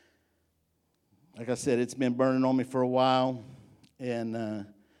Like I said, it's been burning on me for a while, and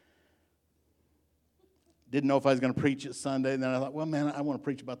didn't know if I was going to preach it Sunday. And then I thought, well, man, I want to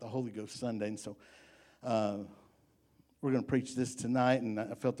preach about the Holy Ghost Sunday. And so we're going to preach this tonight, and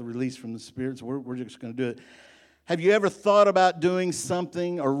I felt the release from the Spirit, so we're just going to do it. Have you ever thought about doing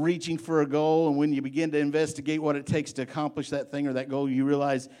something or reaching for a goal, and when you begin to investigate what it takes to accomplish that thing or that goal, you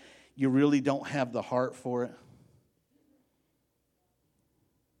realize you really don't have the heart for it?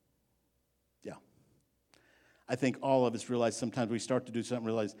 Yeah. I think all of us realize sometimes we start to do something,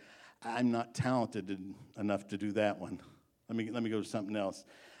 realize, I'm not talented enough to do that one. Let me go to something else.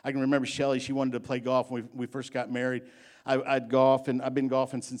 I can remember Shelly, she wanted to play golf when we first got married. I'd golf, and I've been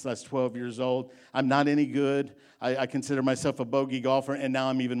golfing since I was 12 years old. I'm not any good. I consider myself a bogey golfer, and now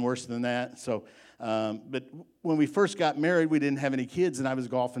I'm even worse than that. So, but when we first got married, we didn't have any kids, and I was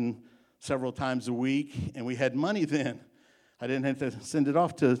golfing several times a week, and we had money then. I didn't have to send it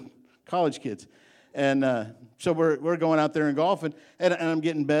off to college kids. And so we're going out there and golfing, and I'm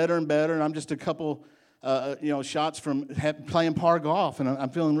getting better and better, and I'm just a couple shots from playing par golf, and I'm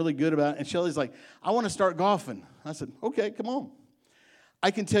feeling really good about it. And Shelly's like, I want to start golfing. I said, okay, come on. I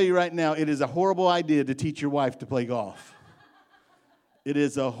can tell you right now, it is a horrible idea to teach your wife to play golf. It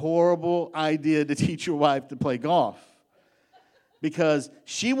is a horrible idea to teach your wife to play golf because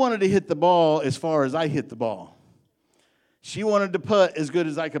she wanted to hit the ball as far as I hit the ball. She wanted to putt as good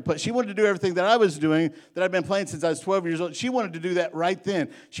as I could putt. She wanted to do everything that I was doing, that I've been playing since I was 12 years old. She wanted to do that right then.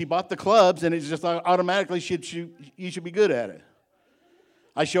 She bought the clubs, and it's just automatically, you should be good at it.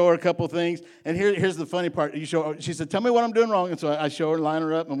 I show her a couple things, and here's the funny part. She said, tell me what I'm doing wrong. And so I show her, line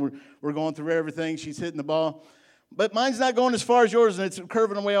her up, and we're going through everything. She's hitting the ball. But mine's not going as far as yours, and it's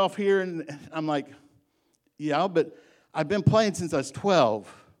curving away off here. And I'm like, yeah, but I've been playing since I was 12.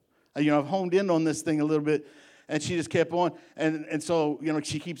 I've honed in on this thing a little bit. And she just kept on. And so,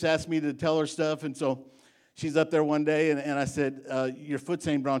 she keeps asking me to tell her stuff. And so she's up there one day, and I said, your foot's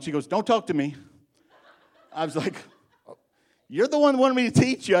ain't brown. She goes, don't talk to me. I was like, you're the one who wanted me to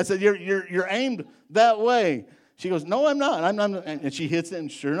teach you. I said, you're aimed that way. She goes, no, I'm not. I'm not. And she hits it,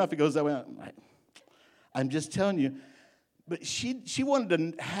 and sure enough, it goes that way. I'm just telling you. But she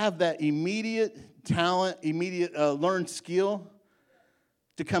wanted to have that immediate talent, immediate learned skill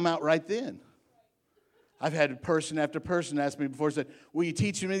to come out right then. I've had person after person ask me before, said, will you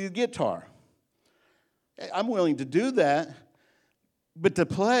teach me the guitar? I'm willing to do that, but to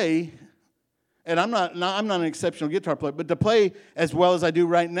play, and I'm not an exceptional guitar player, but to play as well as I do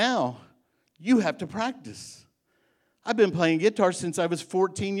right now, you have to practice. I've been playing guitar since I was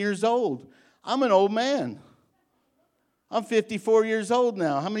 14 years old. I'm an old man. I'm 54 years old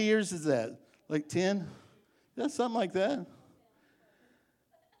now. How many years is that? Like 10? Yeah, something like that.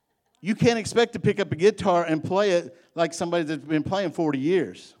 You can't expect to pick up a guitar and play it like somebody that's been playing 40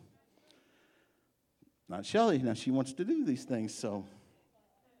 years. Not Shelly. Now, she wants to do these things, so.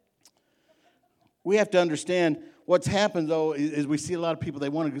 We have to understand what's happened, though, is we see a lot of people, they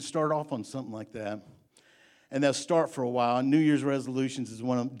want to start off on something like that. And they'll start for a while. New Year's resolutions is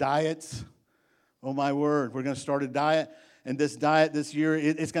one of them. Diets. Oh, my word. We're going to start a diet. And this diet this year,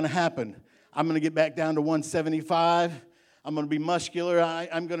 it's going to happen. I'm going to get back down to 175. I'm going to be muscular.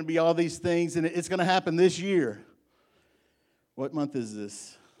 I'm going to be all these things, and it's going to happen this year. What month is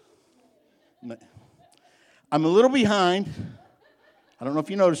this? I'm a little behind. I don't know if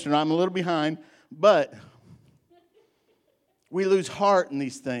you noticed or not. I'm a little behind, but we lose heart in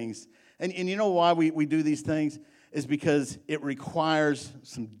these things. And you know why we do these things? Is because it requires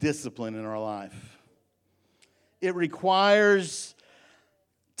some discipline in our life. It requires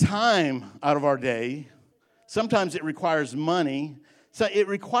time out of our day. Sometimes it requires money. So it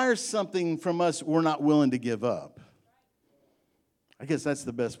requires something from us we're not willing to give up. I guess that's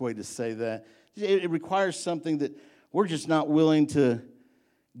the best way to say that. It requires something that we're just not willing to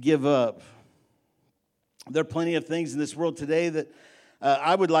give up. There are plenty of things in this world today that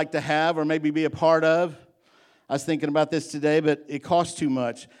I would like to have or maybe be a part of. I was thinking about this today, but it costs too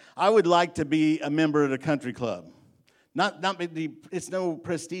much. I would like to be a member of the country club. It's no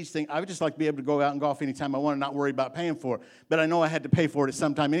prestige thing. I would just like to be able to go out and golf anytime I want and not worry about paying for it. But I know I had to pay for it at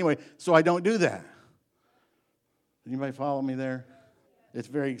some time anyway, so I don't do that. Anybody follow me there? It's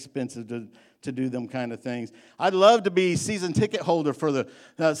very expensive to do them kind of things. I'd love to be season ticket holder for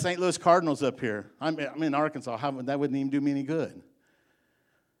the St. Louis Cardinals up here. I'm in Arkansas. That wouldn't even do me any good.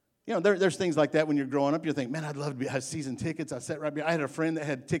 There's things like that when you're growing up. You think, man, I'd love to have season tickets. I had a friend that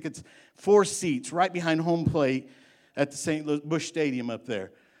had tickets, 4 seats right behind home plate at the St. Louis Busch Stadium up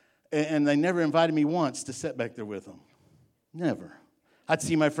there. And they never invited me once to sit back there with them. Never. I'd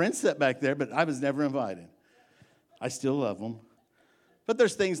see my friends sit back there, but I was never invited. I still love them. But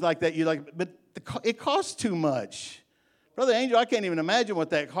there's things like that but it costs too much. Brother Angel, I can't even imagine what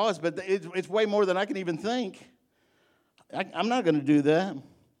that costs, but it's way more than I can even think. I'm not going to do that.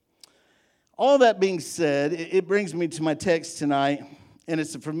 All that being said, it brings me to my text tonight, and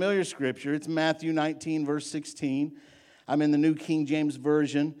it's a familiar scripture. It's Matthew 19, verse 16. I'm in the New King James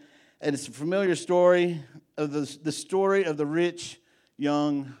Version, and it's a familiar story of the story of the rich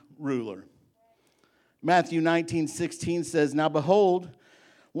young ruler. Matthew 19:16 says, "Now behold,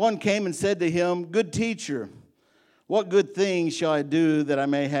 one came and said to him, 'Good teacher, what good thing shall I do that I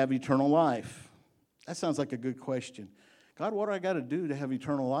may have eternal life?'" That sounds like a good question. God, what do I got to do to have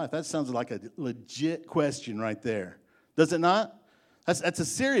eternal life? That sounds like a legit question right there. Does it not? That's a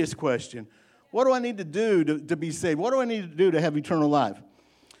serious question. What do I need to do to be saved? What do I need to do to have eternal life?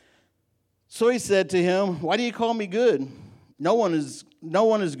 So he said to him, "Why do you call me good? No one is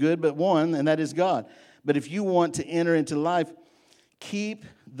good but one, and that is God. But if you want to enter into life, keep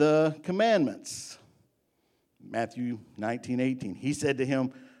the commandments." Matthew 19:18. He said to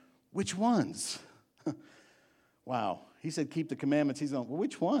him, "Which ones?" Wow. He said, "Keep the commandments." He's going, "Well,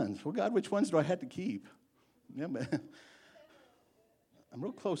 which ones? Well, God, which ones do I have to keep?" Yeah, but I'm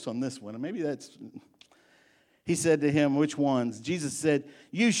real close on this one. Maybe that's... He said to him, "Which ones?" Jesus said,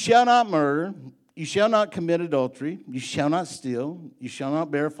 "You shall not murder. You shall not commit adultery. You shall not steal. You shall not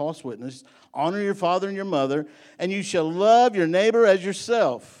bear false witness. Honor your father and your mother. And you shall love your neighbor as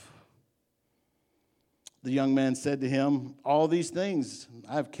yourself." The young man said to him, "All these things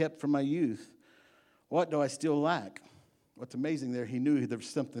I have kept from my youth. What do I still lack?" What's amazing there, he knew there was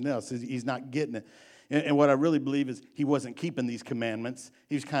something else. He's not getting it. And what I really believe is he wasn't keeping these commandments.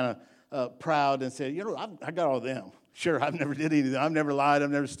 He was kind of proud and said, I got all of them. Sure, I've never did anything. I've never lied. I've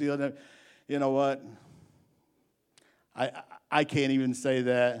never stolen. You know what? I can't even say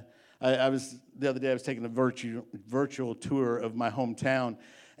that. The other day I was taking a virtual tour of my hometown,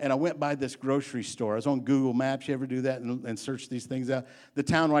 and I went by this grocery store. I was on Google Maps. You ever do that and search these things out? The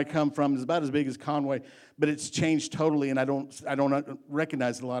town where I come from is about as big as Conway, but it's changed totally, and I don't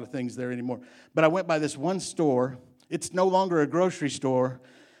recognize a lot of things there anymore. But I went by this one store. It's no longer a grocery store,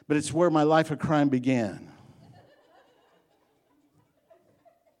 but it's where my life of crime began.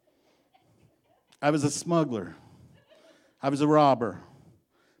 I was a smuggler. I was a robber.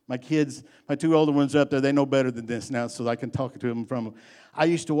 My kids, my two older ones up there, they know better than this now, so I can talk to them from them. I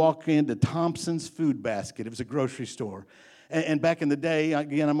used to walk into Thompson's Food Basket. It was a grocery store. And back in the day,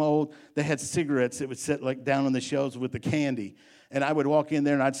 again, I'm old, they had cigarettes that would sit like down on the shelves with the candy. And I would walk in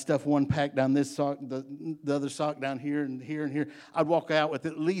there and I'd stuff one pack down this sock, the other sock down here and here and here. I'd walk out with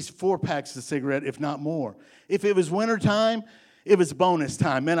at least 4 packs of cigarette, if not more. If it was wintertime, it was bonus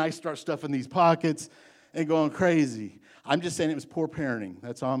time. Man, I start stuffing these pockets and going crazy. I'm just saying it was poor parenting.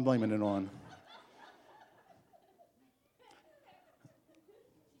 That's all I'm blaming it on.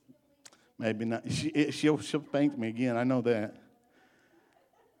 Maybe not. She'll spank me again. I know that.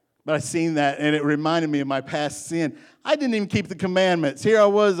 But I seen that, and it reminded me of my past sin. I didn't even keep the commandments. Here I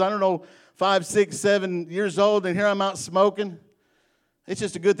was, 5, 6, 7 years old, and here I'm out smoking. It's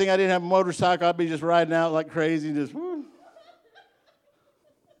just a good thing I didn't have a motorcycle. I'd be just riding out like crazy, just whoo.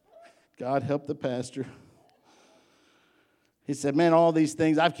 God help the pastor. He said, "Man, all these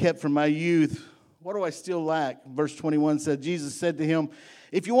things I've kept from my youth. What do I still lack?" Verse 21 said, Jesus said to him,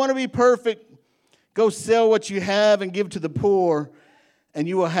 "If you want to be perfect, go sell what you have and give to the poor, and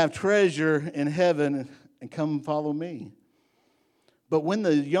you will have treasure in heaven, and come follow me." But when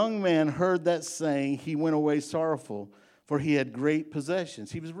the young man heard that saying, he went away sorrowful, for he had great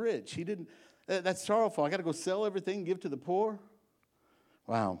possessions. He was rich. That's sorrowful. I got to go sell everything and give to the poor?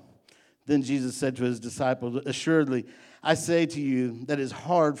 Wow. Then Jesus said to his disciples, "Assuredly, I say to you that it is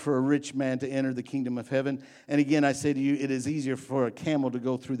hard for a rich man to enter the kingdom of heaven. And again, I say to you, it is easier for a camel to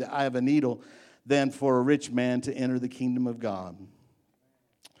go through the eye of a needle than for a rich man to enter the kingdom of God."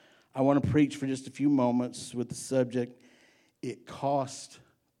 I want to preach for just a few moments with the subject, it costs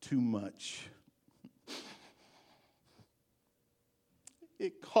too much.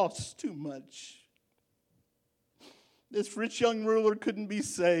 It costs too much. This rich young ruler couldn't be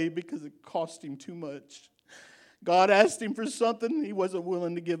saved because it cost him too much. God asked him for something he wasn't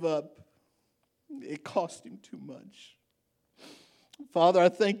willing to give up. It cost him too much. Father, I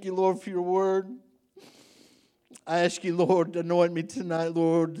thank you, Lord, for your word. I ask you, Lord, to anoint me tonight,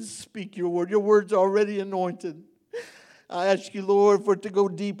 Lord, to speak your word. Your word's already anointed. I ask you, Lord, for it to go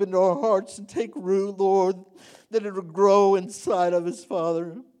deep into our hearts and take root, Lord, that it will grow inside of us,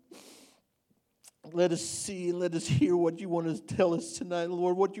 Father. Let us see and let us hear what you want to tell us tonight,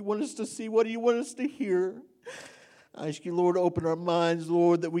 Lord, what you want us to see, what do you want us to hear. I ask you, Lord, to open our minds,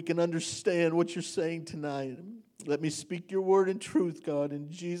 Lord, that we can understand what you're saying tonight. Let me speak your word in truth, God.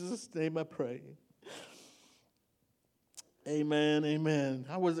 In Jesus' name I pray. Amen, amen.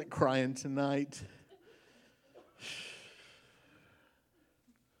 I wasn't crying tonight.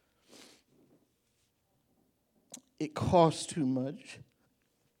 It costs too much.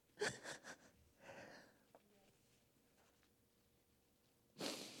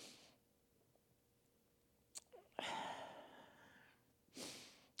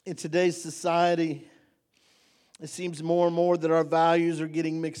 In today's society, it seems more and more that our values are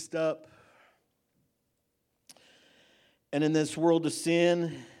getting mixed up. And in this world of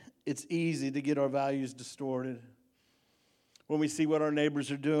sin, it's easy to get our values distorted. When we see what our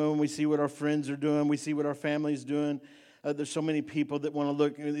neighbors are doing, we see what our friends are doing, we see what our family's doing. There's so many people that want to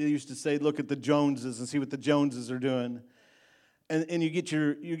look, they used to say, look at the Joneses and see what the Joneses are doing. And you get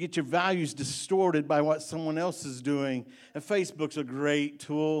your values distorted by what someone else is doing. And Facebook's a great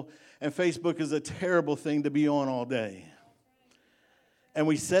tool, and Facebook is a terrible thing to be on all day. And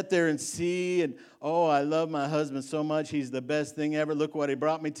we sit there and see, and oh, I love my husband so much. He's the best thing ever. Look what he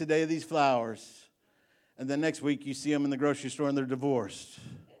brought me today, these flowers. And then next week you see them in the grocery store and they're divorced.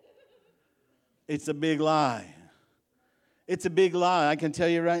 It's a big lie. It's a big lie. I can tell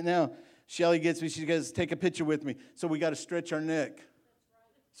you right now. Shelly gets me, she goes, take a picture with me. So we got to stretch our neck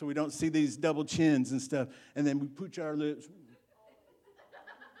so we don't see these double chins and stuff. And then we pooch our lips.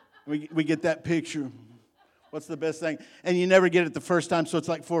 We get that picture. What's the best thing? And you never get it the first time, so it's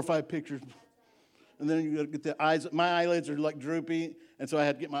like 4 or 5 pictures. And then you got to get the eyes. My eyelids are like droopy, and so I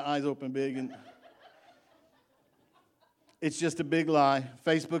had to get my eyes open big. And it's just a big lie.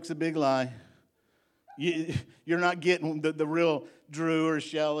 Facebook's a big lie. You're not getting the real Drew or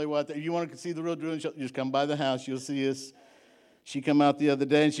Shelly. You want to see the real Drew and Shelly, just come by the house. You'll see us. She come out the other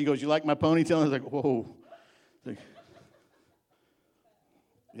day, and she goes, you like my ponytail? And I was like, whoa. Like,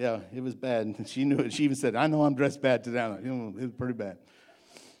 yeah, it was bad. And she knew it. She even said, I know I'm dressed bad today. Like, it was pretty bad.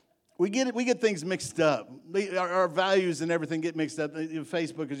 We get things mixed up. Our values and everything get mixed up.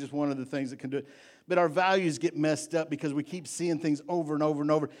 Facebook is just one of the things that can do it. But our values get messed up because we keep seeing things over and over and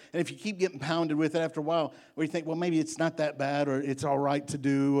over. And if you keep getting pounded with it after a while, or you think, well, maybe it's not that bad, or it's all right to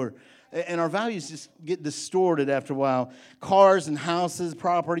do, and our values just get distorted after a while. Cars and houses,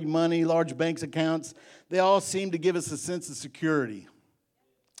 property, money, large bank accounts, they all seem to give us a sense of security.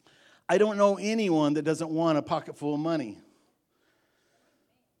 I don't know anyone that doesn't want a pocket full of money.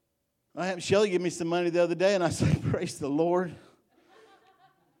 I had Shelly give me some money the other day, and I said, praise the Lord.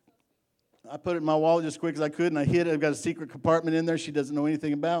 I put it in my wallet just as quick as I could, and I hid it. I've got a secret compartment in there she doesn't know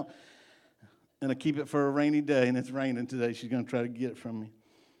anything about. And I keep it for a rainy day, and it's raining today. She's going to try to get it from me.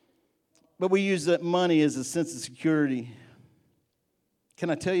 But we use that money as a sense of security. Can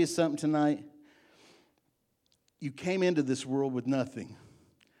I tell you something tonight? You came into this world with nothing.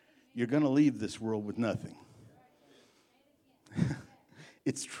 You're going to leave this world with nothing.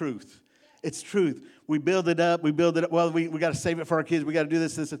 It's truth. It's truth. We build it up. Well, we got to save it for our kids. We got to do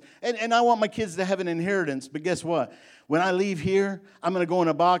this. And I want my kids to have an inheritance. But guess what? When I leave here, I'm going to go in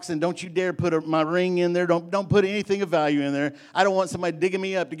a box, and don't you dare put my ring in there. Don't put anything of value in there. I don't want somebody digging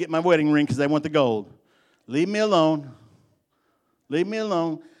me up to get my wedding ring because they want the gold. Leave me alone. Leave me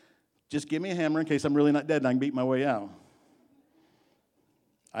alone. Just give me a hammer in case I'm really not dead and I can beat my way out.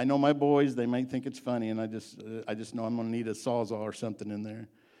 I know my boys, they might think it's funny, and I just know I'm going to need a Sawzall or something in there.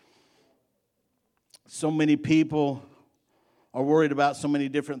 So many people are worried about so many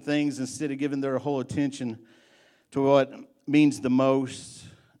different things instead of giving their whole attention to what means the most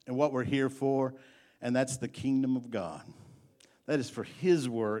and what we're here for, and that's the kingdom of God. That is for His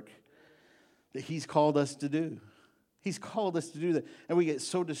work that He's called us to do. He's called us to do that. And we get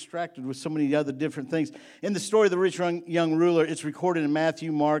so distracted with so many other different things. In the story of the rich young ruler, it's recorded in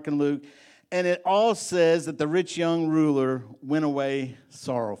Matthew, Mark, and Luke. And it all says that the rich young ruler went away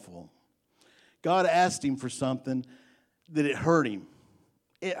sorrowful. God asked him for something that it hurt him.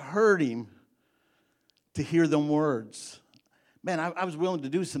 It hurt him to hear them words. Man, I was willing to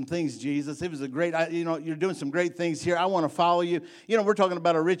do some things, Jesus. It was a great, you're doing some great things here. I want to follow you. We're talking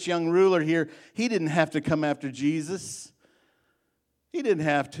about a rich young ruler here. He didn't have to come after Jesus. He didn't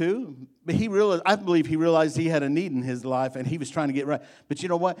have to. But I believe he realized he had a need in his life, and he was trying to get right. But you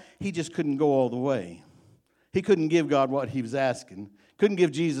know what? He just couldn't go all the way. He couldn't give God what he was asking. Couldn't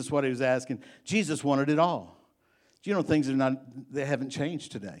give Jesus what he was asking. Jesus wanted it all. Things they haven't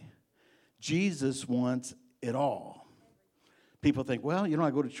changed today. Jesus wants it all. People think, well, I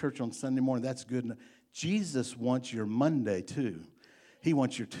go to church on Sunday morning. That's good enough. Jesus wants your Monday, too. He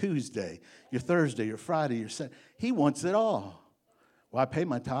wants your Tuesday, your Thursday, your Friday, your Saturday. He wants it all. Well, I pay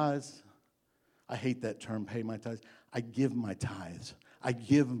my tithes. I hate that term, pay my tithes. I give my tithes. I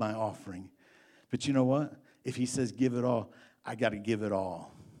give my offering. But you know what? if he says give it all, I got to give it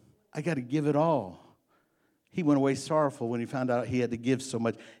all. I got to give it all. He went away sorrowful when he found out he had to give so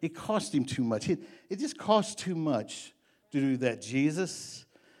much. It cost him too much. It just cost too much to do that, Jesus.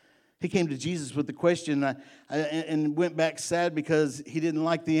 He came to Jesus with the question and went back sad because he didn't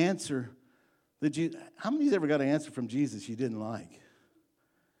like the answer. How many's ever got an answer from Jesus you didn't like?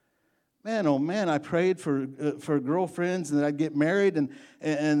 Man, oh man, I prayed for girlfriends and that I'd get married and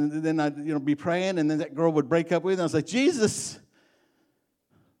then I'd be praying and then that girl would break up with me. I was like, Jesus,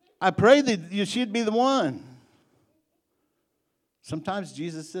 I prayed that she'd be the one. Sometimes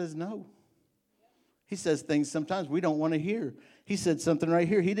Jesus says no. He says things sometimes we don't want to hear. He said something right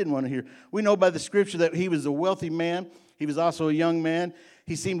here he didn't want to hear. We know by the scripture that he was a wealthy man. He was also a young man.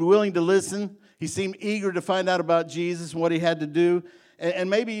 He seemed willing to listen. He seemed eager to find out about Jesus and what he had to do. And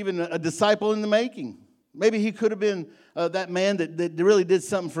maybe even a disciple in the making. Maybe he could have been that man that really did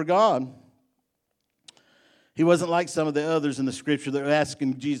something for God. He wasn't like some of the others in the scripture that were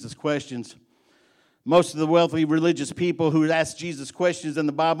asking Jesus questions. Most of the wealthy religious people who asked Jesus questions in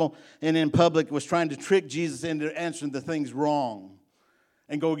the Bible and in public was trying to trick Jesus into answering the things wrong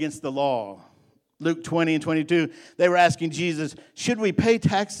and go against the law. Luke 20 and 22, they were asking Jesus, should we pay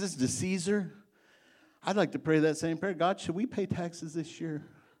taxes to Caesar? I'd like to pray that same prayer. God, should we pay taxes this year?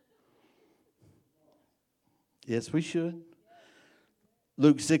 Yes, we should.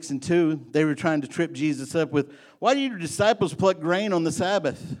 Luke 6 and 2, they were trying to trip Jesus up with, why do your disciples pluck grain on the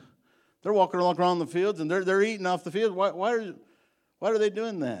Sabbath? They're walking around the fields and they're eating off the field. Why are they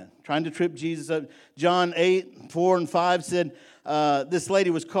doing that? Trying to trip Jesus up. John 8, 4 and 5 said, this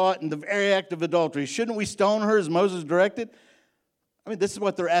lady was caught in the very act of adultery. Shouldn't we stone her as Moses directed? I mean, this is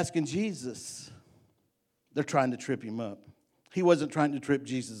what they're asking Jesus. They're trying to trip him up. He wasn't trying to trip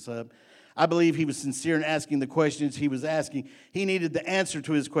Jesus up. I believe he was sincere in asking the questions he was asking. He needed the answer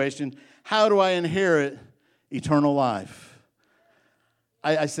to his question, how do I inherit eternal life?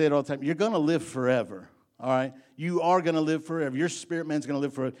 I say it all the time. You're going to live forever, all right? You are going to live forever. Your spirit man's going to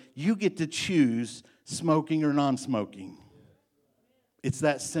live forever. You get to choose smoking or non-smoking. It's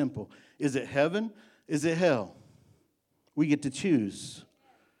that simple. Is it heaven? Is it hell? We get to choose.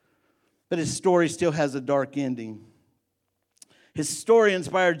 But his story still has a dark ending. His story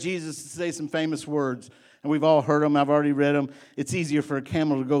inspired Jesus to say some famous words, and we've all heard them. I've already read them. It's easier for a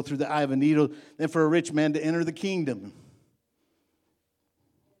camel to go through the eye of a needle than for a rich man to enter the kingdom.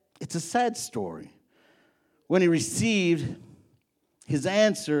 It's a sad story. When he received his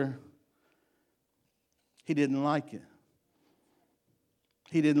answer, he didn't like it.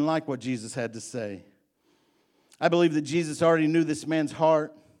 He didn't like what Jesus had to say. I believe that Jesus already knew this man's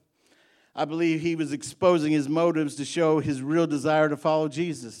heart. I believe he was exposing his motives to show his real desire to follow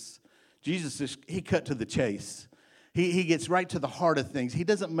Jesus. Jesus, he cut to the chase. He gets right to the heart of things. He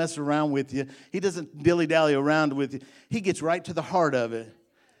doesn't mess around with you. He doesn't dilly-dally around with you. He gets right to the heart of it.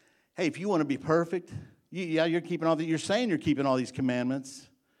 Hey, if you want to be perfect, you're keeping you're saying you're keeping all these commandments.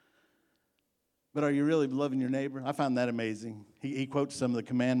 But are you really loving your neighbor? I found that amazing. He quotes some of the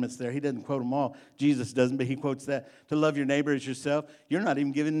commandments there. He doesn't quote them all. Jesus doesn't, but he quotes that. To love your neighbor as yourself. You're not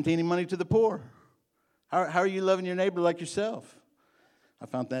even giving any money to the poor. How are you loving your neighbor like yourself? I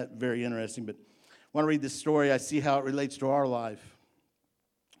found that very interesting. But I want to read this story. I see how it relates to our life.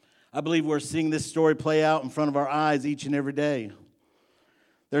 I believe we're seeing this story play out in front of our eyes each and every day.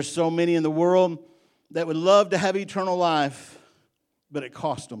 There's so many in the world that would love to have eternal life, but it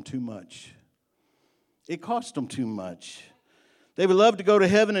cost them too much. It cost them too much. They would love to go to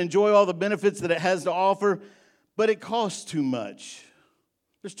heaven and enjoy all the benefits that it has to offer, but it costs too much.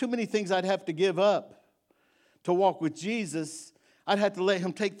 There's too many things I'd have to give up to walk with Jesus. I'd have to let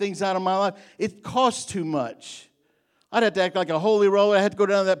him take things out of my life. It costs too much. I'd have to act like a holy roller. I'd have to go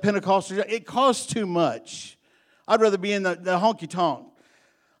down to that Pentecostal. It costs too much. I'd rather be in the honky-tonk.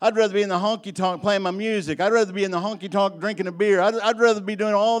 I'd rather be in the honky-tonk playing my music. I'd rather be in the honky-tonk drinking a beer. I'd rather be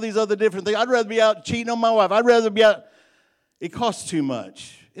doing all these other different things. I'd rather be out cheating on my wife. I'd rather be out. It costs too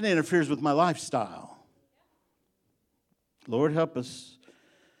much. It interferes with my lifestyle. Lord, help us.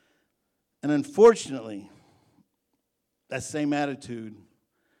 And unfortunately, that same attitude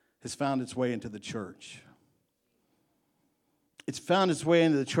has found its way into the church. It's found its way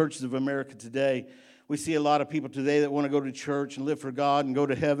into the churches of America today. We see a lot of people today that want to go to church and live for God and go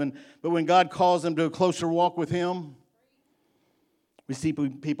to heaven. But when God calls them to a closer walk with him, we see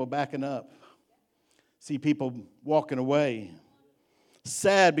people backing up. See people walking away.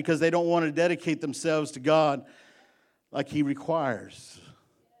 Sad because they don't want to dedicate themselves to God like he requires.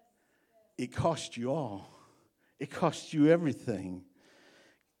 It costs you all. It costs you everything.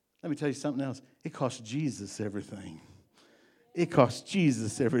 Let me tell you something else. It costs Jesus everything. It costs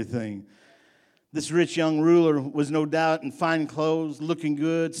Jesus everything. This rich young ruler was no doubt in fine clothes, looking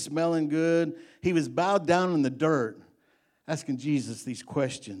good, smelling good. He was bowed down in the dirt, asking Jesus these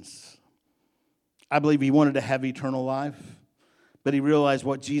questions. I believe he wanted to have eternal life, but he realized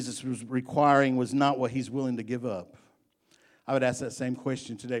what Jesus was requiring was not what he's willing to give up. I would ask that same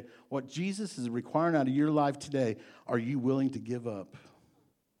question today. What Jesus is requiring out of your life today, are you willing to give up?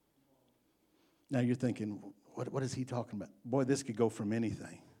 Now you're thinking, what is he talking about? Boy, this could go from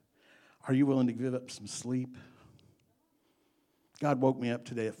anything. Are you willing to give up some sleep? God woke me up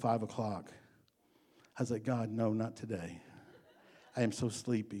today at 5 o'clock. I was like, God, no, not today. I am so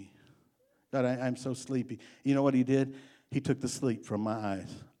sleepy. God, I'm so sleepy. You know what he did? He took the sleep from my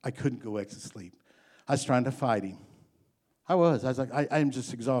eyes. I couldn't go back to sleep. I was trying to fight him. I was like, I'm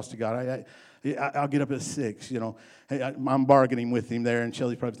just exhausted, God. I'll get up at 6, you know. I'm bargaining with him there, and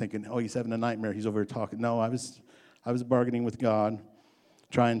Shelly's probably thinking, oh, he's having a nightmare. He's over here talking. No, I was bargaining with God,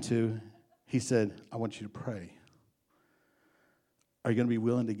 trying to. He said, I want you to pray. Are you going to be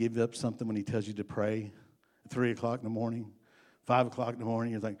willing to give up something when he tells you to pray at 3 o'clock in the morning, 5 o'clock in the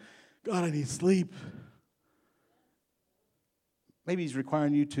morning? You're like, God, I need sleep. Maybe he's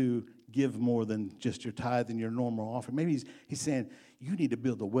requiring you to give more than just your tithe and your normal offering. Maybe he's saying, you need to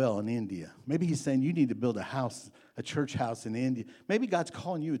build a well in India. Maybe he's saying you need to build a house, a church house in India. Maybe God's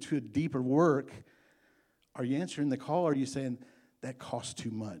calling you to a deeper work. Are you answering the call, or are you saying, that costs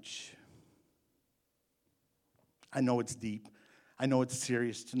too much? I know it's deep. I know it's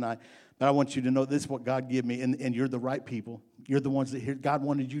serious tonight. But I want you to know this is what God gave me, and you're the right people. You're the ones that hear. God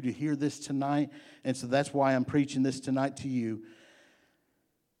wanted you to hear this tonight, and so that's why I'm preaching this tonight to you.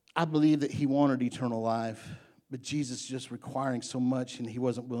 I believe that he wanted eternal life, but Jesus just requiring so much, and he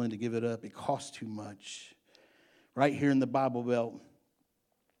wasn't willing to give it up. It cost too much. Right here in the Bible Belt,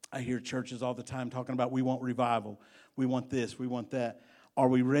 I hear churches all the time talking about we want revival. We want this. We want that. Are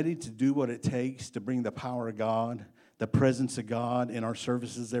we ready to do what it takes to bring the power of God, the presence of God in our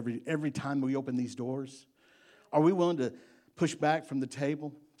services every time we open these doors? Are we willing to push back from the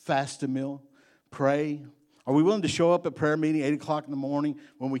table, fast a meal, pray? Are we willing to show up at prayer meeting 8 o'clock in the morning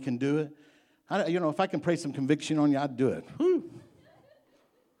when we can do it? If I can pray some conviction on you, I'd do it. Whew.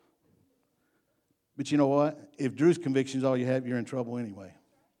 But you know what? If Drew's conviction is all you have, you're in trouble anyway.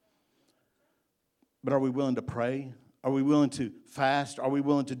 But are we willing to pray? Are we willing to fast? Are we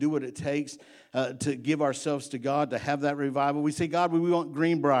willing to do what it takes to give ourselves to God, to have that revival? We say, God, we want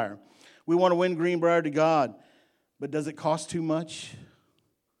Greenbrier. We want to win Greenbrier to God. But does it cost too much?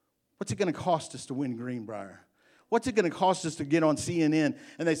 What's it going to cost us to win Greenbrier? What's it going to cost us to get on CNN?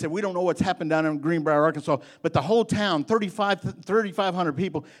 And they said, we don't know what's happened down in Greenbrier, Arkansas, but the whole town, 3,500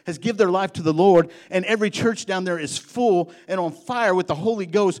 people, has given their life to the Lord, and every church down there is full and on fire with the Holy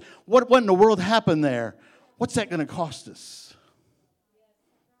Ghost. What in the world happened there? What's that going to cost us?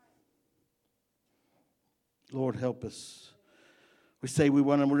 Lord, help us. We say we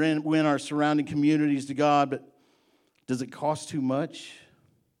want to win our surrounding communities to God, but does it cost too much?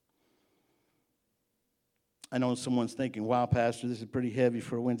 I know someone's thinking, wow, Pastor, this is pretty heavy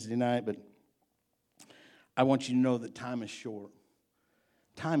for a Wednesday night, but I want you to know that time is short.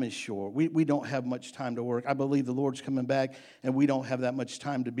 Time is short. We don't have much time to work. I believe the Lord's coming back, and we don't have that much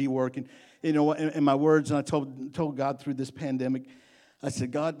time to be working. You know, in my words, and I told God through this pandemic, I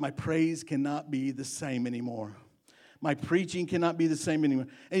said, God, my praise cannot be the same anymore. My preaching cannot be the same anymore.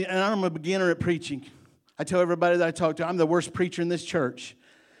 And I'm a beginner at preaching. I tell everybody that I talk to, I'm the worst preacher in this church.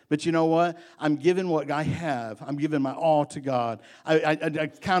 But you know what? I'm giving what I have. I'm giving my all to God. I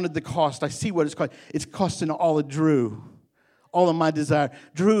counted the cost. I see what it's cost. It's costing all of Drew, all of my desire.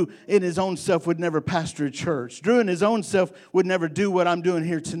 Drew in his own self would never pastor a church. Drew in his own self would never do what I'm doing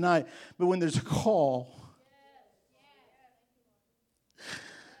here tonight. But when there's a call,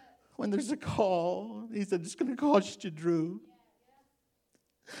 he said, it's going to cost you, Drew.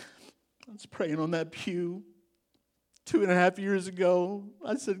 I was praying on that pew 2.5 years ago.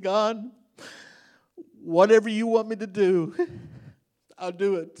 I said, God, whatever you want me to do, I'll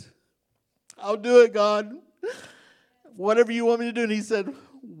do it. I'll do it, God. Whatever you want me to do. And he said,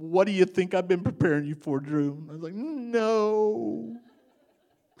 what do you think I've been preparing you for, Drew? I was like, no.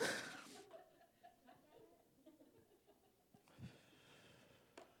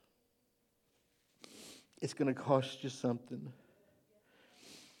 It's going to cost you something.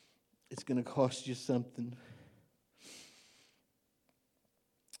 It's going to cost you something.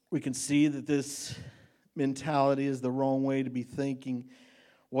 We can see that this mentality is the wrong way to be thinking.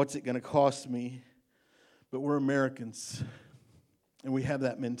 What's it going to cost me? But we're Americans, and we have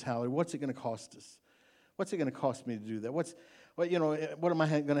that mentality. What's it going to cost us? What's it going to cost me to do that? What am I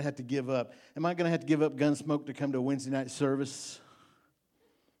going to have to give up? Am I going to have to give up Gunsmoke to come to a Wednesday night service?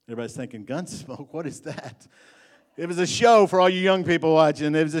 Everybody's thinking, Gunsmoke, what is that? It was a show for all you young people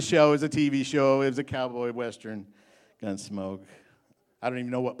watching. It was a show. It was a TV show. It was a cowboy western, Gunsmoke. I don't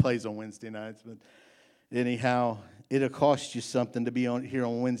even know what plays on Wednesday nights, but anyhow, it'll cost you something to be here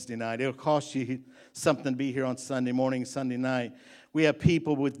on Wednesday night. It'll cost you something to be here on Sunday morning, Sunday night. We have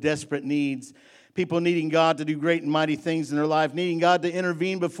people with desperate needs, people needing God to do great and mighty things in their life, needing God to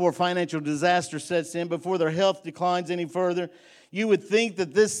intervene before financial disaster sets in, before their health declines any further. You would think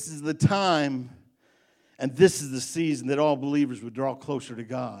that this is the time and this is the season that all believers would draw closer to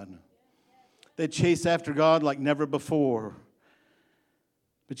God. They'd chase after God like never before.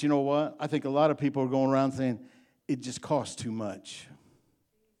 But you know what? I think a lot of people are going around saying, it just costs too much.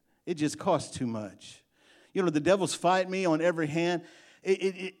 It just costs too much. You know, the devil's fighting me on every hand.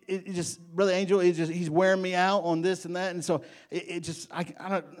 It just, Brother Angel, he's wearing me out on this and that. And so it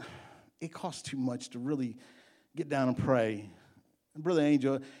costs too much to really get down and pray. And Brother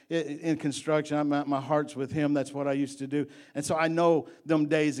Angel, in construction, my heart's with him. That's what I used to do. And so I know them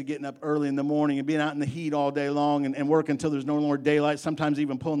days of getting up early in the morning and being out in the heat all day long and working until there's no more daylight, sometimes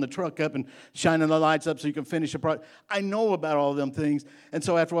even pulling the truck up and shining the lights up so you can finish a project. I know about all them things. And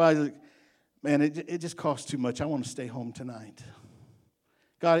so after a while, I was like, man, it just costs too much. I want to stay home tonight.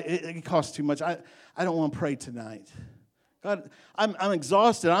 God, it costs too much. I don't want to pray tonight. God, I'm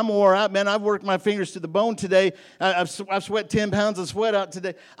exhausted. I'm wore out, man. I've worked my fingers to the bone today. I've sweat 10 pounds of sweat out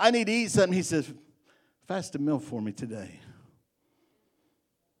today. I need to eat something. He says, fast a meal for me today.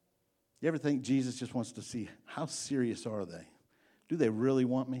 You ever think Jesus just wants to see how serious are they? Do they really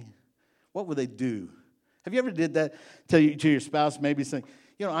want me? What would they do? Have you ever did that to your spouse, maybe saying,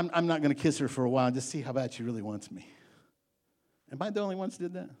 you know, I'm not going to kiss her for a while and just see how bad she really wants me? Am I the only one that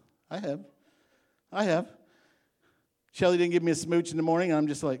did that? I have. Shelly didn't give me a smooch in the morning, and I'm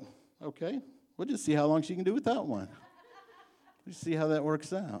just like, okay, we'll just see how long she can do without one. We'll see how that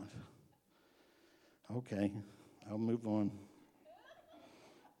works out. Okay, I'll move on.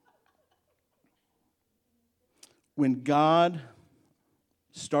 When God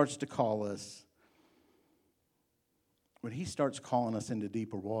starts to call us, when he starts calling us into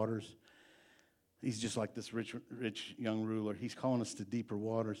deeper waters, he's just like this rich young ruler. He's calling us to deeper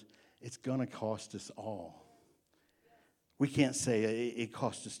waters. It's going to cost us all. We can't say it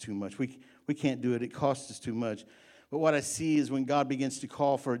costs us too much. We can't do it. It costs us too much. But what I see is when God begins to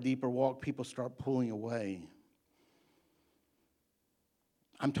call for a deeper walk, people start pulling away.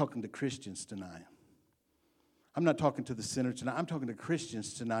 I'm talking to Christians tonight. I'm not talking to the sinner tonight. I'm talking to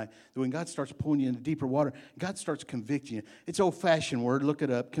Christians tonight. That when God starts pulling you into deeper water, God starts convicting you. It's an old-fashioned word. Look it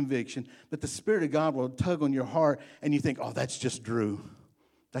up, conviction. But the Spirit of God will tug on your heart, and you think, oh, that's just Drew.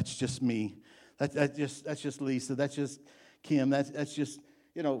 That's just me. That's just Lisa. That's just Kim. That's just,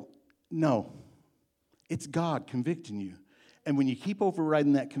 no. It's God convicting you. And when you keep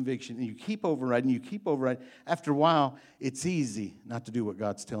overriding that conviction, and you keep overriding, after a while, it's easy not to do what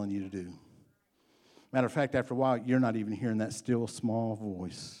God's telling you to do. Matter of fact, after a while, you're not even hearing that still small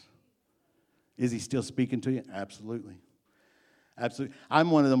voice. Is he still speaking to you? Absolutely. Absolutely.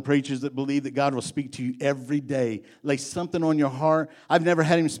 I'm one of them preachers that believe that God will speak to you every day. Lay something on your heart. I've never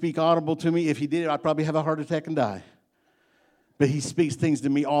had him speak audible to me. If he did, I'd probably have a heart attack and die. But he speaks things to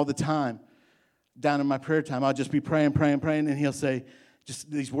me all the time. Down in my prayer time, I'll just be praying, and he'll say, just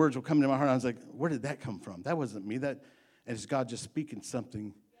these words will come into my heart. I was like, where did that come from? That wasn't me. And it's God just speaking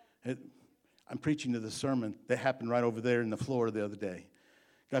something. I'm preaching to the sermon that happened right over there in the floor the other day.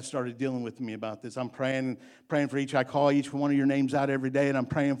 God started dealing with me about this. I'm praying for each. I call each one of your names out every day, and I'm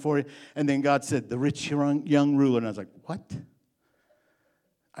praying for you. And then God said, the rich young ruler. And I was like, what?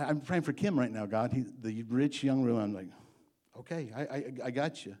 I'm praying for Kim right now, God. The rich young ruler. I'm like, okay, I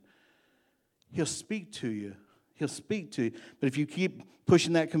got you. He'll speak to you. He'll speak to you. But if you keep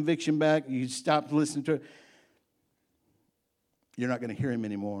pushing that conviction back, you stop listening to it, you're not going to hear him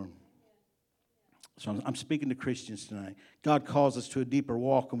anymore. So I'm speaking to Christians tonight. God calls us to a deeper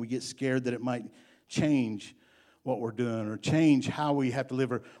walk, and we get scared that it might change what we're doing or change how we have to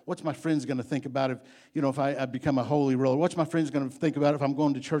live. Or what's my friends going to think about if I become a holy roller? What's my friends going to think about if I'm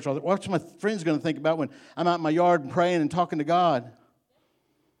going to church all day? What's my friends going to think about when I'm out in my yard and praying and talking to God?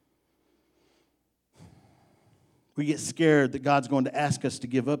 We get scared that God's going to ask us to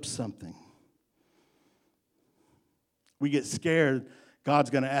give up something. We get scared God's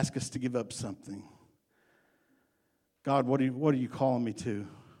going to ask us to give up something. God, what are you calling me to?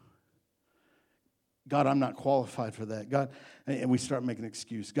 God, I'm not qualified for that. God, and we start making an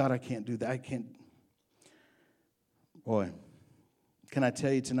excuse. God, I can't do that. I can't. Boy, can I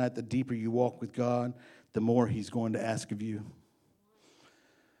tell you tonight, the deeper you walk with God, the more he's going to ask of you.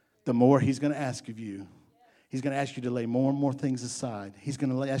 The more he's going to ask of you. He's going to ask you to lay more and more things aside. He's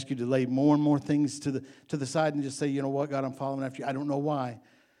going to ask you to lay more and more things to the side and just say, you know what, God, I'm following after you. I don't know why.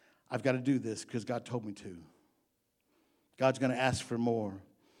 I've got to do this because God told me to. God's going to ask for more.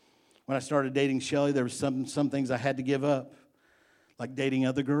 When I started dating Shelly, there were some things I had to give up, like dating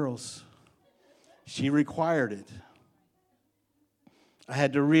other girls. She required it. I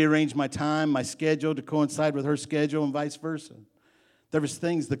had to rearrange my time, my schedule to coincide with her schedule and vice versa. There was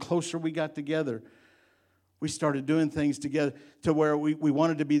things, the closer we got together, we started doing things together to where we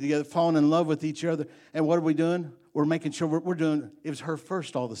wanted to be together, falling in love with each other. And what are we doing? We're making sure we're doing, it was her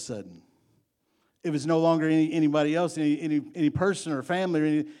first all of a sudden. It was no longer anybody else, any person or family.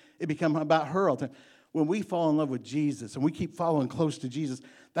 Or it became about her all the time. When we fall in love with Jesus and we keep following close to Jesus,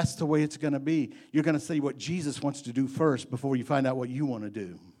 that's the way it's going to be. You're going to see what Jesus wants to do first before you find out what you want to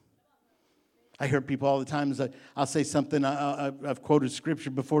do. I hear people all the time, I'll say something, I've quoted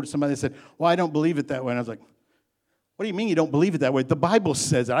scripture before to somebody that said, well, I don't believe it that way. And I was like, what do you mean you don't believe it that way? The Bible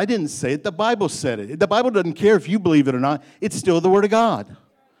says it. I didn't say it. The Bible said it. The Bible doesn't care if you believe it or not. It's still the Word of God.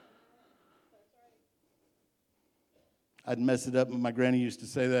 I'd mess it up, and my granny used to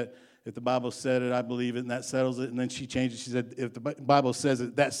say that if the Bible said it, I believe it, and that settles it. And then she changed it. She said, if the Bible says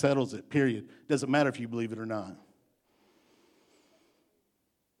it, that settles it, period. Doesn't matter if you believe it or not.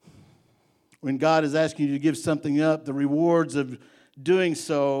 When God is asking you to give something up, the rewards of doing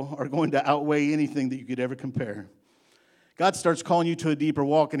so are going to outweigh anything that you could ever compare. God starts calling you to a deeper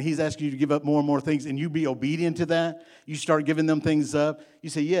walk, and He's asking you to give up more and more things, and you be obedient to that. You start giving them things up. You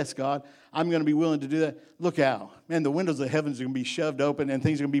say, yes, God, I'm going to be willing to do that. Look out. Man, the windows of heavens are going to be shoved open, and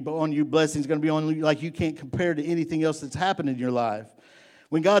things are going to be on you. Blessings are going to be on you like you can't compare to anything else that's happened in your life.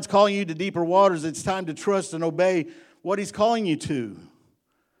 When God's calling you to deeper waters, it's time to trust and obey what He's calling you to.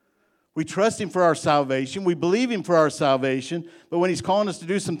 We trust Him for our salvation. We believe Him for our salvation. But when He's calling us to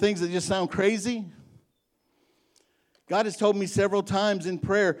do some things that just sound crazy, God has told me several times in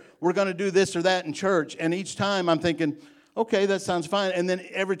prayer, we're going to do this or that in church. And each time I'm thinking, okay, that sounds fine. And then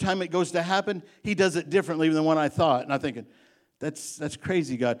every time it goes to happen, He does it differently than what I thought. And I'm thinking, that's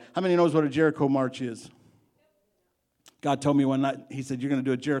crazy, God. How many knows what a Jericho march is? God told me one night, He said, you're going to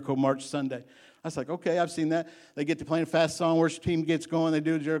do a Jericho march Sunday. I was like, okay, I've seen that. They get to playing a fast song, worship team gets going, they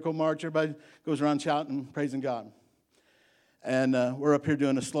do a Jericho march, everybody goes around shouting, praising God. And we're up here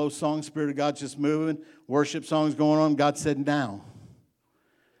doing a slow song, Spirit of God's just moving, worship songs going on. God said, now.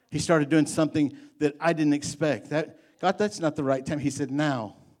 He started doing something that I didn't expect. God, that's not the right time. He said,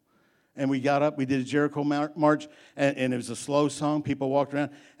 now. And we got up, we did a Jericho march, and it was a slow song. People walked around,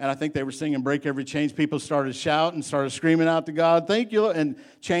 and I think they were singing Break Every Chain. People started shouting, started screaming out to God, thank you, Lord. And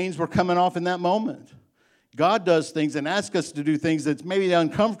chains were coming off in that moment. God does things and asks us to do things that's maybe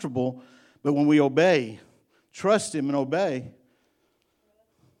uncomfortable, but when we obey, trust Him and obey,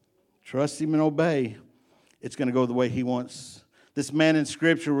 it's going to go the way He wants. This man in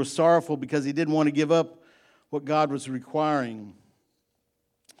Scripture was sorrowful because he didn't want to give up what God was requiring.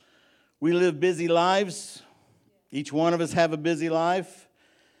 We live busy lives. Each one of us have a busy life,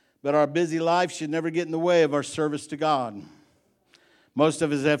 but our busy life should never get in the way of our service to God. Most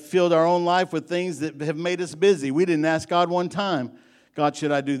of us have filled our own life with things that have made us busy. We didn't ask God one time, God,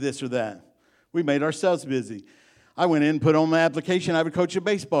 should I do this or that? We made ourselves busy. I went in and put on my application, I would coach a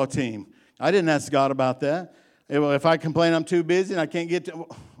baseball team. I didn't ask God about that. If I complain I'm too busy and I can't get to,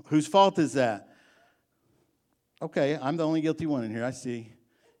 whose fault is that? Okay, I'm the only guilty one in here, I see.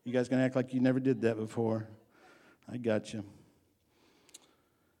 You guys going to act like you never did that before. I got you.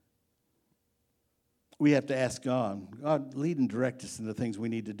 We have to ask God. God, lead and direct us in the things we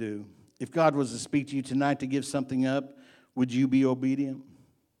need to do. If God was to speak to you tonight to give something up, would you be obedient?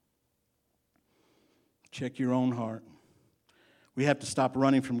 Check your own heart. We have to stop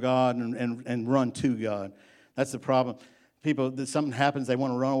running from God and run to God. That's the problem. People, something happens, they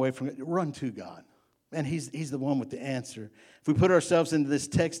want to run away from it. Run to God. And he's the one with the answer. If we put ourselves into this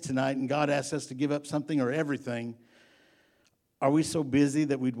text tonight and God asks us to give up something or everything, are we so busy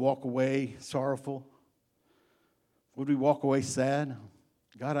that we'd walk away sorrowful? Would we walk away sad?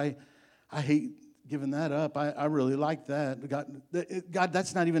 God, I hate giving that up. I really like that. God,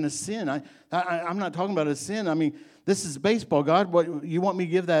 that's not even a sin. I'm not talking about a sin. I mean, this is baseball. God, what, you want me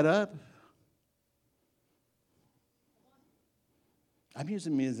to give that up? I'm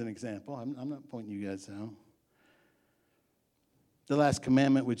using me as an example. I'm not pointing you guys out. The last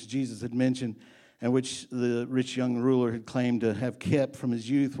commandment which Jesus had mentioned and which the rich young ruler had claimed to have kept from his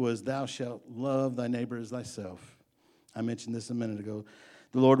youth was, thou shalt love thy neighbor as thyself. I mentioned this a minute ago.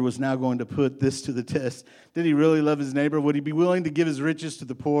 The Lord was now going to put this to the test. Did he really love his neighbor? Would he be willing to give his riches to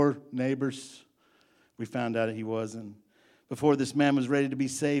the poor neighbors? We found out he wasn't. Before this man was ready to be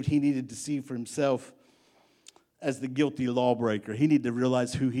saved, he needed to see for himself as the guilty lawbreaker. He needed to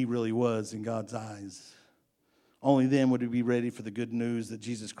realize who he really was in God's eyes. Only then would he be ready for the good news that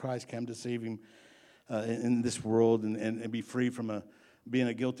Jesus Christ came to save him in this world and be free from being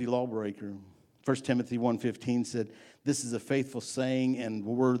a guilty lawbreaker. 1 Timothy 1:15 said, "This is a faithful saying and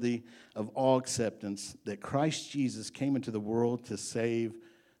worthy of all acceptance, that Christ Jesus came into the world to save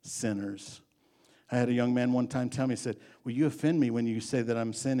sinners." I had a young man one time tell me, he said, "Will you offend me when you say that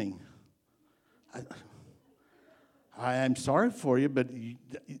I'm sinning?" I'm sorry for you, but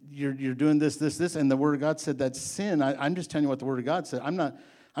you're doing this, and the Word of God said that's sin. I'm just telling you what the Word of God said. I'm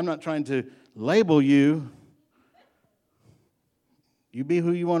not trying to label you. You be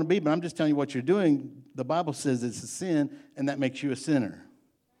who you want to be, but I'm just telling you what you're doing. The Bible says it's a sin, and that makes you a sinner.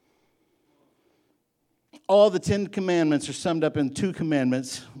 All the 10 commandments are summed up in 2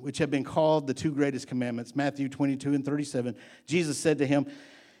 commandments, which have been called the 2 greatest commandments. Matthew 22:37. Jesus said to him,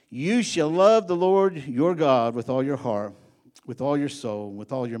 "You shall love the Lord your God with all your heart, with all your soul,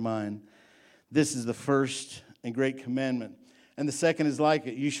 with all your mind. This is the first and great commandment. And the second is like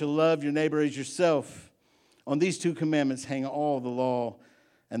it. You shall love your neighbor as yourself. On these 2 commandments hang all the law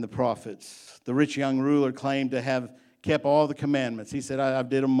and the prophets." The rich young ruler claimed to have kept all the commandments. He said, I've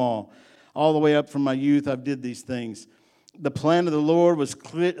did them all. All the way up from my youth, I've did these things. The plan of the Lord was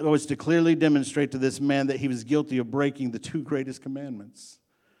to clearly demonstrate to this man that he was guilty of breaking the 2 greatest commandments.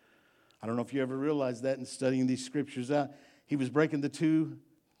 I don't know if you ever realized that in studying these scriptures out. He was breaking them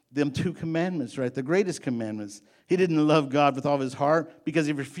 2 commandments, right? The greatest commandments. He didn't love God with all of his heart because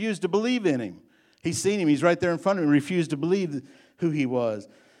he refused to believe in him. He's seen him. He's right there in front of him. He refused to believe who he was.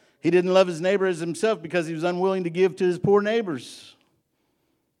 He didn't love his neighbor as himself because he was unwilling to give to his poor neighbors.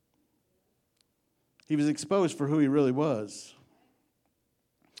 He was exposed for who he really was.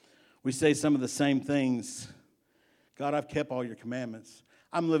 We say some of the same things. God, I've kept all your commandments.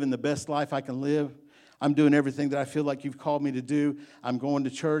 I'm living the best life I can live. I'm doing everything that I feel like you've called me to do. I'm going to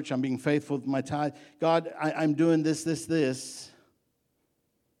church. I'm being faithful with my tithe. God, I'm doing this.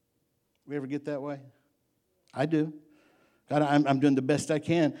 We ever get that way? I do. God, I'm doing the best I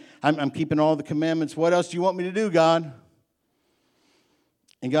can. I'm keeping all the commandments. What else do you want me to do, God?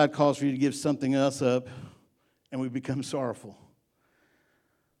 And God calls for you to give something else up, and we become sorrowful.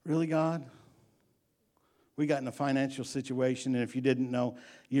 Really, God? We got in a financial situation, and if you didn't know,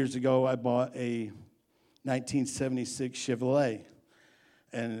 years ago I bought a 1976 Chevrolet,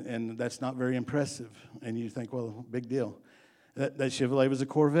 and that's not very impressive. And you think, well, big deal. That Chevrolet was a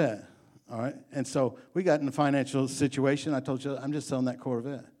Corvette, all right? And so we got in a financial situation. I told you, I'm just selling that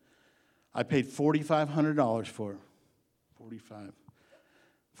Corvette. I paid $4,500 for it.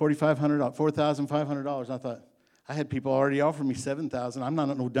 $4,500. I thought, I had people already offer me $7,000. I'm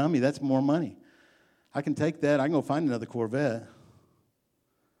not no dummy. That's more money. I can take that. I can go find another Corvette.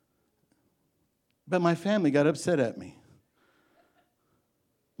 But my family got upset at me.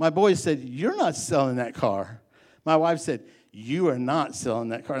 My boys said, "You're not selling that car." My wife said, "You are not selling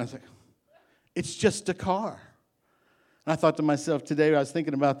that car." And I was like, it's just a car. And I thought to myself today, I was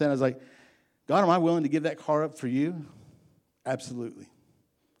thinking about that. I was like, God, am I willing to give that car up for you? Absolutely.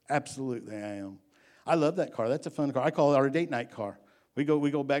 Absolutely, I am. I love that car. That's a fun car. I call it our date night car. We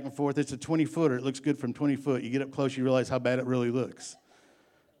go back and forth. It's a 20-footer. It looks good from 20 foot. You get up close, you realize how bad it really looks.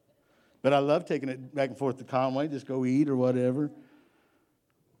 But I love taking it back and forth to Conway, just go eat or whatever.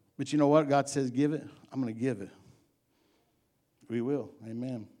 But you know what? God says, give it. I'm going to give it. We will.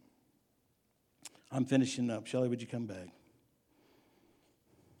 Amen. I'm finishing up. Shelley, would you come back?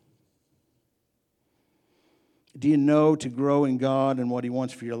 Do you know to grow in God and what He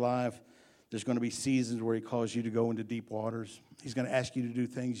wants for your life, there's going to be seasons where He calls you to go into deep waters. He's going to ask you to do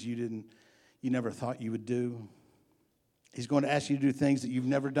things you never thought you would do. He's going to ask you to do things that you've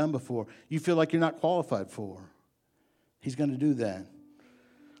never done before. You feel like you're not qualified for. He's going to do that.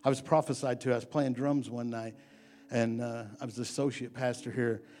 I was prophesied to. I was playing drums one night, and I was the associate pastor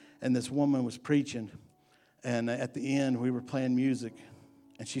here, and this woman was preaching, and at the end, we were playing music,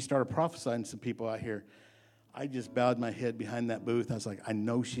 and she started prophesying to some people out here. I just bowed my head behind that booth. I was like, I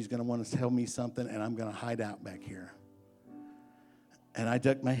know she's going to want to tell me something, and I'm going to hide out back here. And I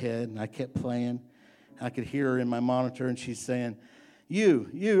ducked my head, and I kept playing. I could hear her in my monitor, and she's saying, you,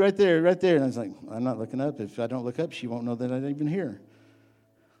 right there. And I was like, I'm not looking up. If I don't look up, she won't know that I'm even here.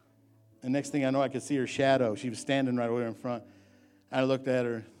 And next thing I know, I could see her shadow. She was standing right over there in front. I looked at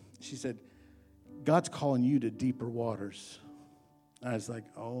her. She said, God's calling you to deeper waters. I was like,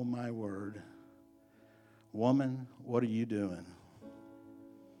 oh, my word. Woman, what are you doing?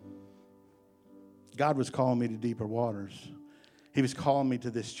 God was calling me to deeper waters. He was calling me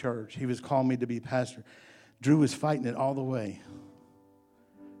to this church. He was calling me to be pastor. Drew was fighting it all the way.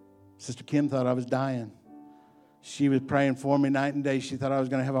 Sister Kim thought I was dying. She was praying for me night and day. She thought I was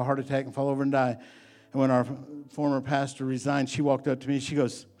going to have a heart attack and fall over and die. And when our former pastor resigned, she walked up to me. She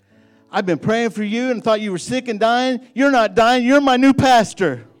goes, I've been praying for you and thought you were sick and dying. You're not dying. You're my new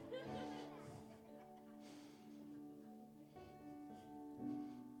pastor.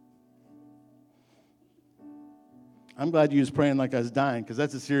 I'm glad you was praying like I was dying, because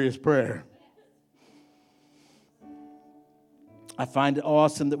that's a serious prayer. I find it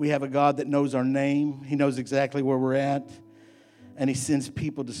awesome that we have a God that knows our name. He knows exactly where we're at. And He sends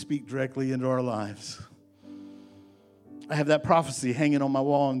people to speak directly into our lives. I have that prophecy hanging on my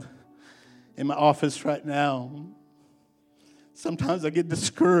wall in my office right now. Sometimes I get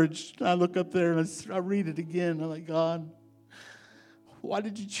discouraged. I look up there and I read it again. I'm like, God, why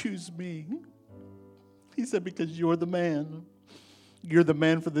did you choose me? He said, because you're the man. You're the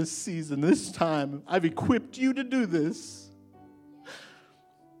man for this season, this time. I've equipped you to do this.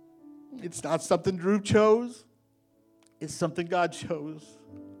 It's not something Drew chose. It's something God chose.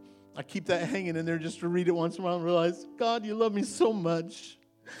 I keep that hanging in there just to read it once in a while and realize, God, you love me so much.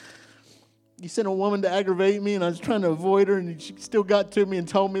 You sent a woman to aggravate me, and I was trying to avoid her, and she still got to me and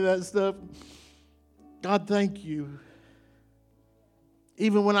told me that stuff. God, thank you.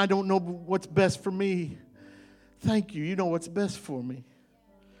 Even when I don't know what's best for me, thank you. You know what's best for me.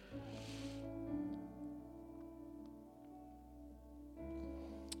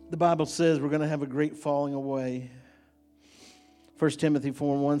 The Bible says we're going to have a great falling away. 1 Timothy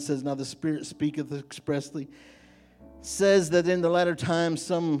 4:1 says, now the Spirit speaketh expressly, says that in the latter times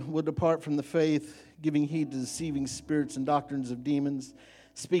some will depart from the faith, giving heed to deceiving spirits and doctrines of demons,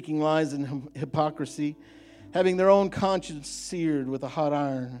 speaking lies and hypocrisy, having their own conscience seared with a hot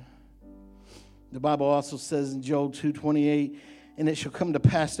iron. The Bible also says in Joel 2:28, and it shall come to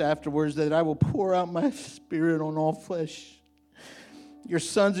pass afterwards that I will pour out my Spirit on all flesh. Your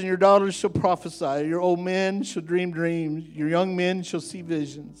sons and your daughters shall prophesy. Your old men shall dream dreams. Your young men shall see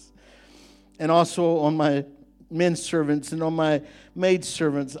visions. And also on my men servants and on my maid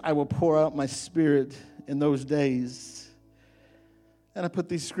servants I will pour out my Spirit in those days. And I put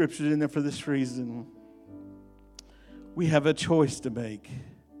these scriptures in there for this reason. We have a choice to make.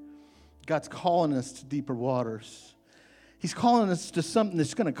 God's calling us to deeper waters. He's calling us to something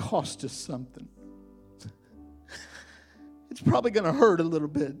that's going to cost us something. It's probably going to hurt a little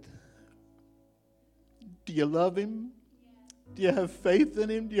bit. Do you love Him? Do you have faith in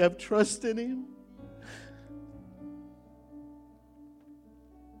Him? Do you have trust in Him?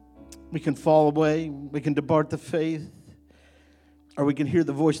 We can fall away. We can depart the faith. Or we can hear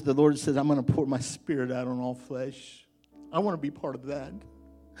the voice of the Lord that says, I'm going to pour my Spirit out on all flesh. I want to be part of that.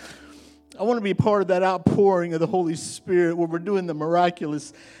 I want to be part of that outpouring of the Holy Spirit where we're doing the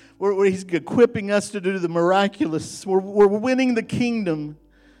miraculous, where He's equipping us to do the miraculous. We're winning the kingdom.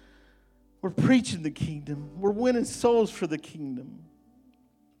 We're preaching the kingdom. We're winning souls for the kingdom.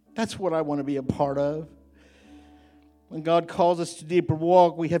 That's what I want to be a part of. When God calls us to deeper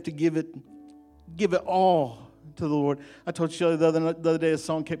walk, we have to give it all to the Lord. I told Shelley the other day, a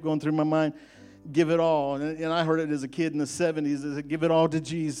song kept going through my mind, give it all. And I heard it as a kid in the 70s, give it all to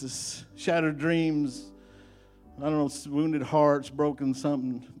Jesus. Shattered dreams, I don't know, wounded hearts, broken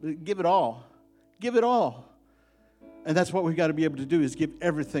something. Give it all. Give it all. And that's what we've got to be able to do, is give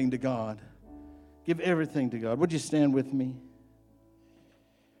everything to God. Give everything to God. Would you stand with me?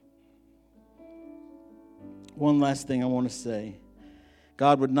 One last thing I want to say.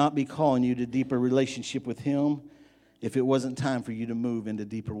 God would not be calling you to deeper relationship with Him if it wasn't time for you to move into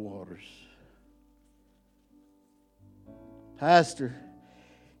deeper waters. Pastor,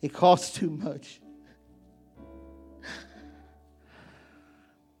 it costs too much.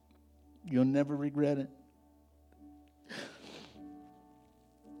 You'll never regret it.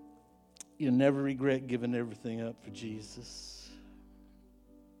 You'll never regret giving everything up for Jesus.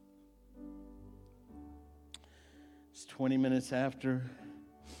 It's 20 minutes after.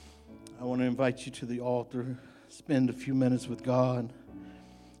 I want to invite you to the altar. Spend a few minutes with God.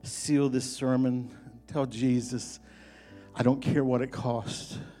 Seal this sermon. Tell Jesus, I don't care what it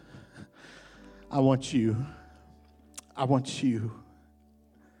costs. I want you. I want you.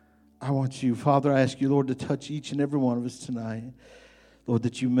 I want you. Father, I ask you, Lord, to touch each and every one of us tonight. Lord,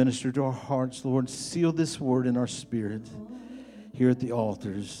 that you minister to our hearts. Lord, seal this word in our spirit here at the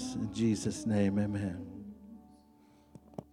altars. In Jesus' name, amen.